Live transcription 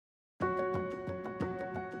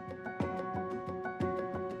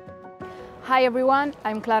Hi everyone,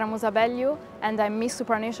 I'm Klara Musabelliu and I'm Miss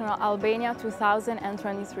Supranational Albania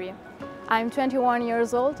 2023. I'm 21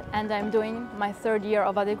 years old and I'm doing my third year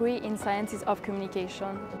of a degree in Sciences of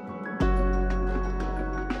Communication.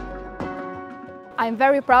 I'm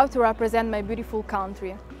very proud to represent my beautiful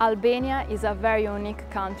country. Albania is a very unique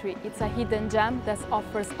country. It's a hidden gem that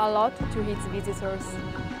offers a lot to its visitors.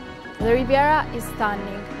 The Riviera is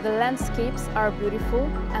stunning, the landscapes are beautiful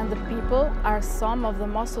and the people are some of the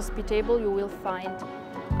most hospitable you will find.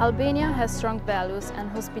 Albania has strong values and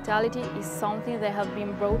hospitality is something they have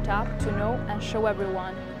been brought up to know and show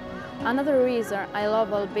everyone. Another reason I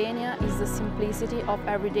love Albania is the simplicity of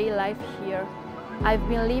everyday life here. I've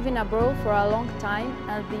been living abroad for a long time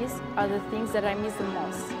and these are the things that I miss the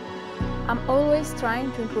most. I'm always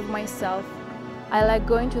trying to improve myself. I like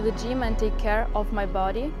going to the gym and take care of my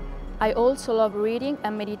body. I also love reading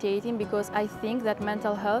and meditating because I think that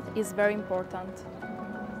mental health is very important.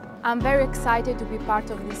 I'm very excited to be part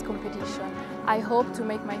of this competition. I hope to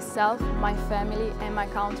make myself, my family and my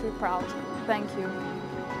country proud. Thank you.